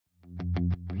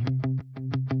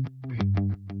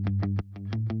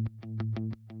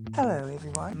Hello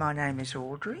everyone, my name is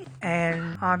Audrey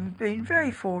and I've been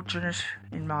very fortunate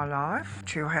in my life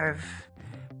to have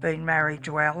been married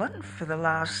to Alan for the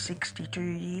last 62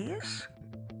 years.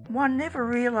 One never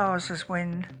realises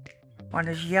when one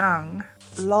is young,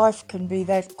 life can be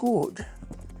that good.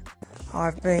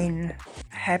 I've been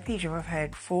happy to have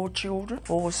had 4 children,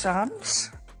 4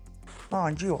 sons.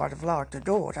 Mind you, I'd have liked a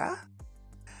daughter.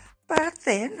 But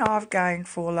then I've gained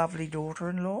 4 lovely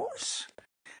daughter-in-laws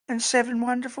and 7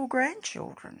 wonderful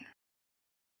grandchildren.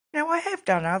 Now, I have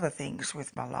done other things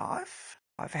with my life.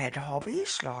 I've had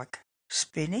hobbies like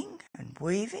spinning and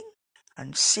weaving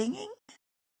and singing.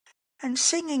 And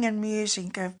singing and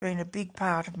music have been a big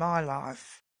part of my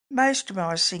life. Most of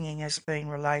my singing has been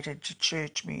related to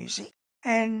church music,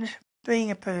 and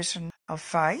being a person of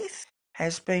faith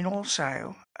has been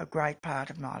also a great part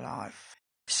of my life.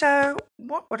 So,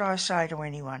 what would I say to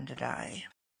anyone today?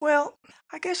 Well,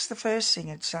 I guess the first thing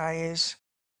I'd say is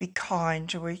be kind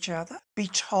to each other, be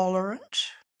tolerant,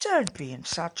 don't be in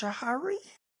such a hurry.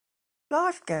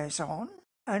 Life goes on,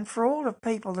 and for all of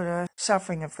people that are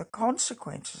suffering of the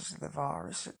consequences of the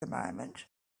virus at the moment,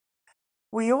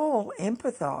 we all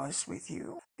empathise with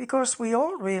you because we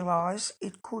all realise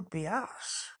it could be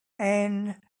us.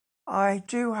 And I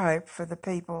do hope for the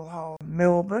people of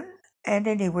Melbourne and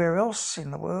anywhere else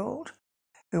in the world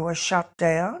who are shut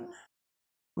down.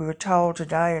 We were told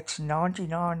today it's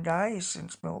 99 days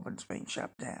since Melbourne's been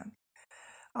shut down.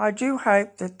 I do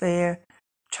hope that their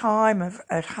time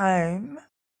at home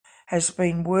has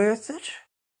been worth it.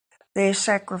 Their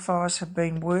sacrifice have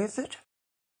been worth it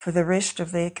for the rest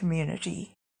of their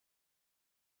community.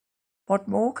 What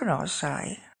more can I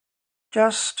say?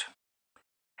 Just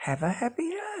have a happy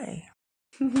day.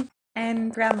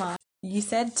 And Grandma, you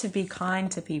said to be kind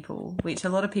to people, which a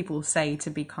lot of people say to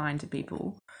be kind to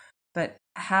people. But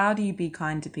how do you be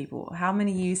kind to people? How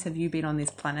many years have you been on this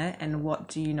planet, and what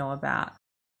do you know about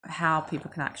how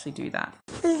people can actually do that?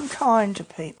 Being kind to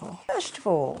people. First of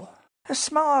all, a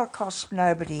smile costs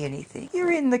nobody anything.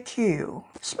 You're in the queue.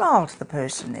 Smile to the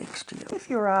person next to you. If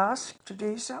you're asked to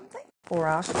do something or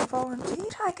asked to volunteer,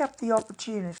 take up the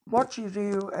opportunity. What you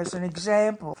do as an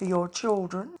example for your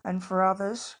children and for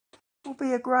others will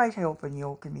be a great help in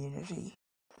your community.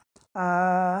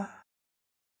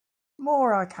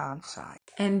 More I can't say.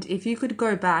 And if you could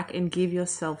go back and give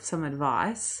yourself some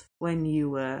advice when you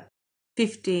were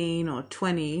 15 or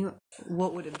 20,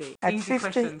 what would it be?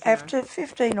 After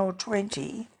 15 or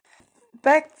 20,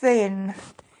 back then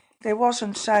there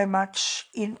wasn't so much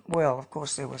of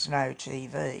course there was no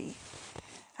TV,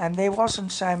 and there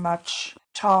wasn't so much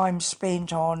time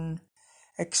spent on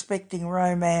expecting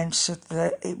romance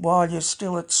while you're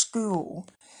still at school.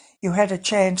 You had a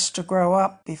chance to grow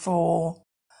up before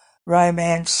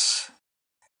romance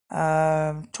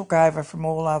took over from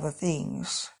all other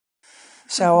things.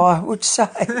 So I would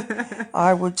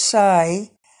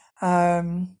say,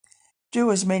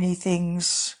 do as many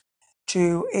things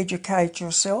to educate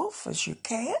yourself as you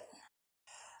can.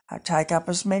 Take up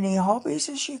as many hobbies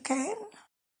as you can.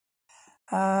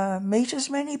 Meet as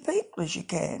many people as you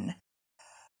can.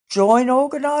 Join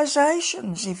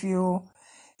organisations if you're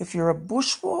a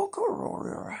bushwalker or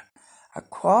you're a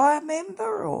choir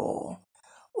member or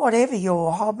whatever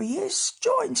your hobby is.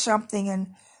 Join something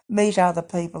and meet other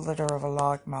people that are of a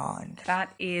like mind.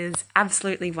 That is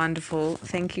absolutely wonderful.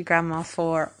 Thank you, Grandma,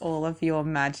 for all of your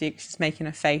magic. She's making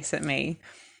a face at me.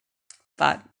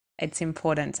 But it's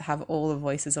important to have all the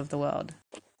voices of the world.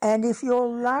 And if you're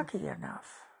lucky enough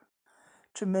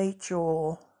to meet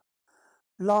your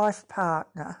life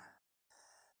partner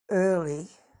early,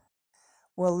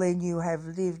 well, then you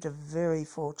have lived a very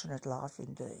fortunate life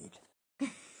indeed.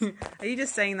 Are you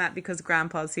just saying that because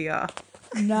Grandpa's here?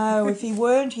 No, if he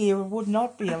weren't here, it would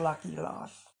not be a lucky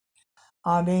life.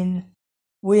 I mean,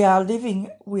 we are living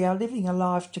a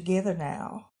life together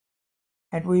now,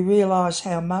 and we realise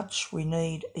how much we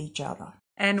need each other.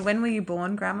 And when were you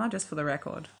born, Grandma, just for the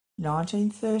record?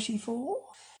 1934,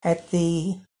 at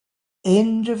the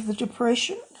end of the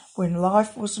Depression, when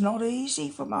life was not easy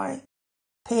for my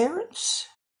parents,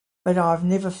 but I've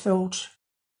never felt.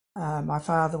 My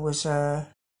father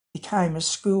became a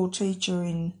school teacher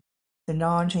in the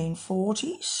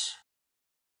 1940s,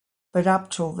 but up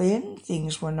till then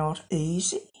things were not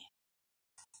easy,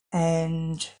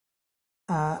 and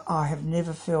I have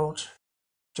never felt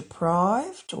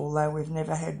deprived, although we've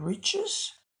never had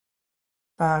riches,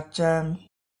 but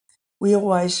we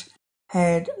always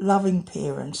had loving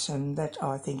parents, and that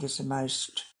I think is the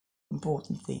most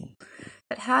important thing.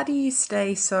 But how do you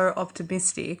stay so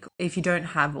optimistic if you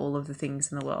don't have all of the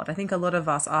things in the world? I think a lot of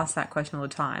us ask that question all the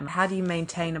time. How do you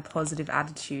maintain a positive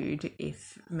attitude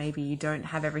if maybe you don't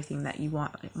have everything that you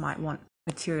might want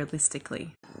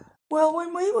materialistically? Well,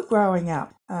 when we were growing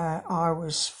up, I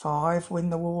was 5 when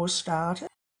the war started,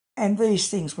 and these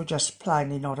things were just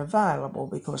plainly not available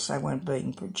because they weren't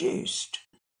being produced.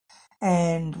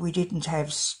 And we didn't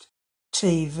have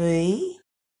TV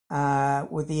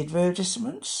with the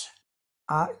advertisements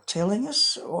telling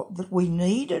us that we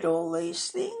needed all these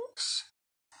things.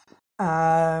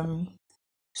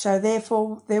 So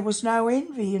therefore, there was no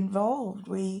envy involved.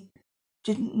 We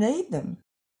didn't need them.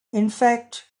 In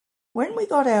fact, when we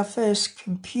got our first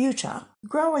computer,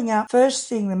 growing up, first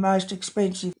thing, the most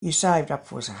expensive you saved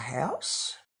up was a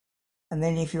house. And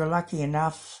then if you're lucky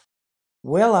enough,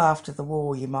 well after the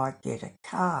war, you might get a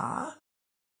car.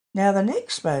 Now, the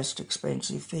next most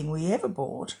expensive thing we ever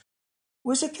bought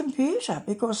was a computer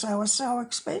because they were so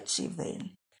expensive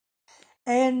then.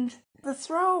 And the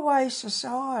throwaway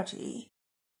society,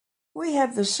 we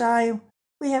have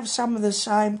some of the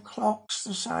same clocks,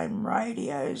 the same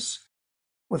radios.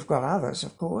 We've got others,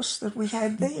 of course, that we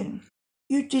had then.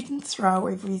 You didn't throw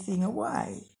everything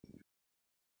away.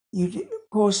 Of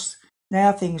course,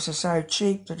 now things are so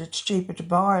cheap that it's cheaper to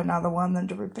buy another one than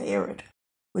to repair it,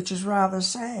 which is rather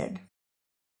sad.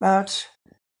 But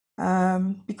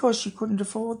because you couldn't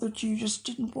afford it, you just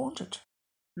didn't want it.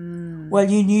 Well,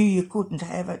 you knew you couldn't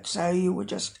have it, so you were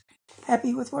just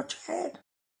happy with what you had.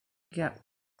 Yep.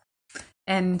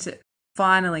 And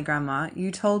finally, Grandma, you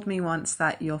told me once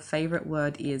that your favourite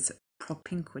word is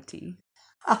propinquity.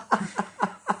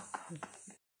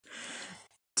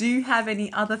 Do you have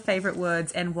any other favourite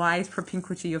words, and why is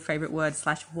propinquity your favourite word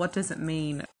 / what does it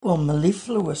mean? Well,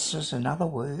 mellifluous is another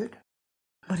word.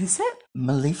 What is it?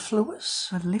 Mellifluous.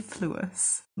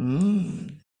 Mellifluous.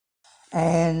 And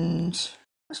I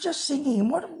was just thinking,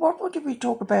 what did we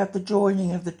talk about the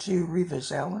joining of the two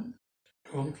rivers, Alan?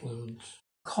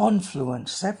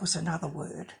 Confluence, that was another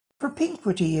word.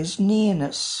 Propinquity is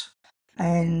nearness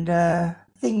and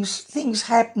things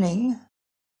happening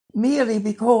merely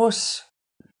because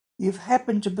you've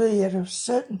happened to be at a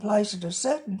certain place at a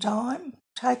certain time,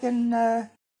 taken the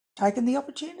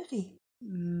opportunity.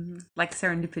 Like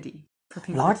serendipity.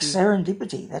 Like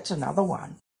serendipity, that's another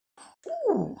one.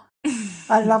 Ooh,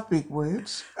 I love big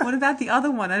words. What about the other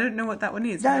one? I don't know what that one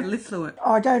is. Mellifluent.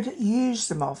 I don't use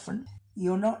them often.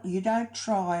 You don't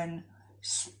try and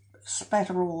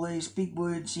spatter all these big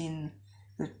words in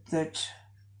that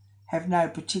have no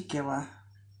particular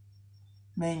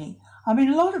meaning. I mean,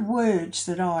 a lot of words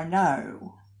that I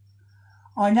know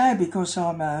because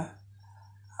I'm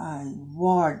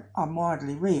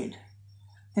widely read.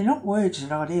 They're not words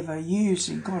that I'd ever use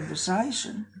in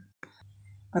conversation.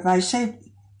 But they said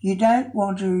you don't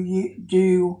want to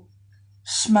do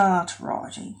smart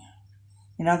writing.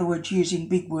 In other words, using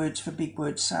big words for big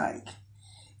words' sake.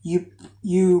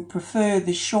 You prefer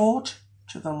the short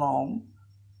to the long.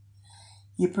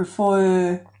 You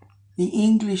prefer the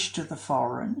English to the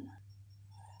foreign.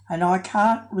 And I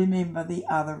can't remember the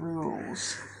other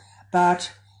rules.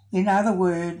 But in other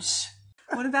words...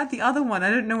 What about the other one? I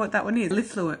don't know what that one is.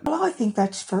 Mellifluent. Well, I think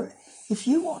that's for... If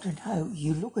you want to know,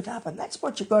 you look it up, and that's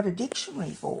what you've got a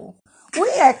dictionary for.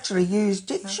 We actually use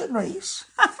dictionaries.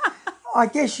 I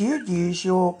guess you'd use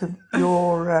your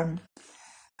computer.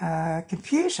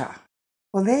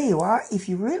 Well, there you are. If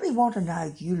you really want to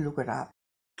know, you look it up.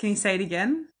 Can you say it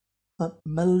again?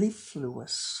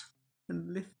 Mellifluous.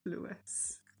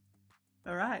 Mellifluous.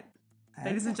 All right.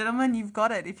 Ladies and gentlemen, you've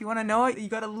got it. If you want to know it, you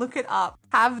got to look it up.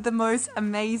 Have the most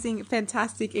amazing,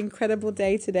 fantastic, incredible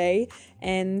day today.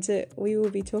 And we will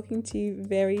be talking to you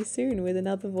very soon with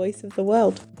another Voice of the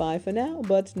World. Bye for now,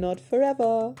 but not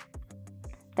forever.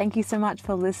 Thank you so much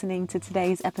for listening to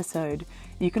today's episode.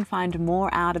 You can find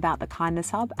more out about the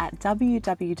Kindness Hub at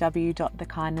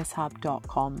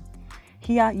www.thekindnesshub.com.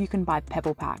 Here you can buy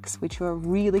Pebble Packs, which are a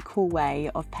really cool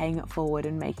way of paying it forward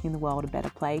and making the world a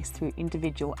better place through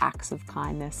individual acts of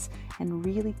kindness and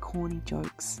really corny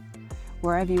jokes.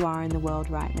 Wherever you are in the world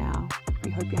right now, we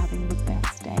hope you're having the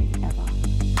best day ever.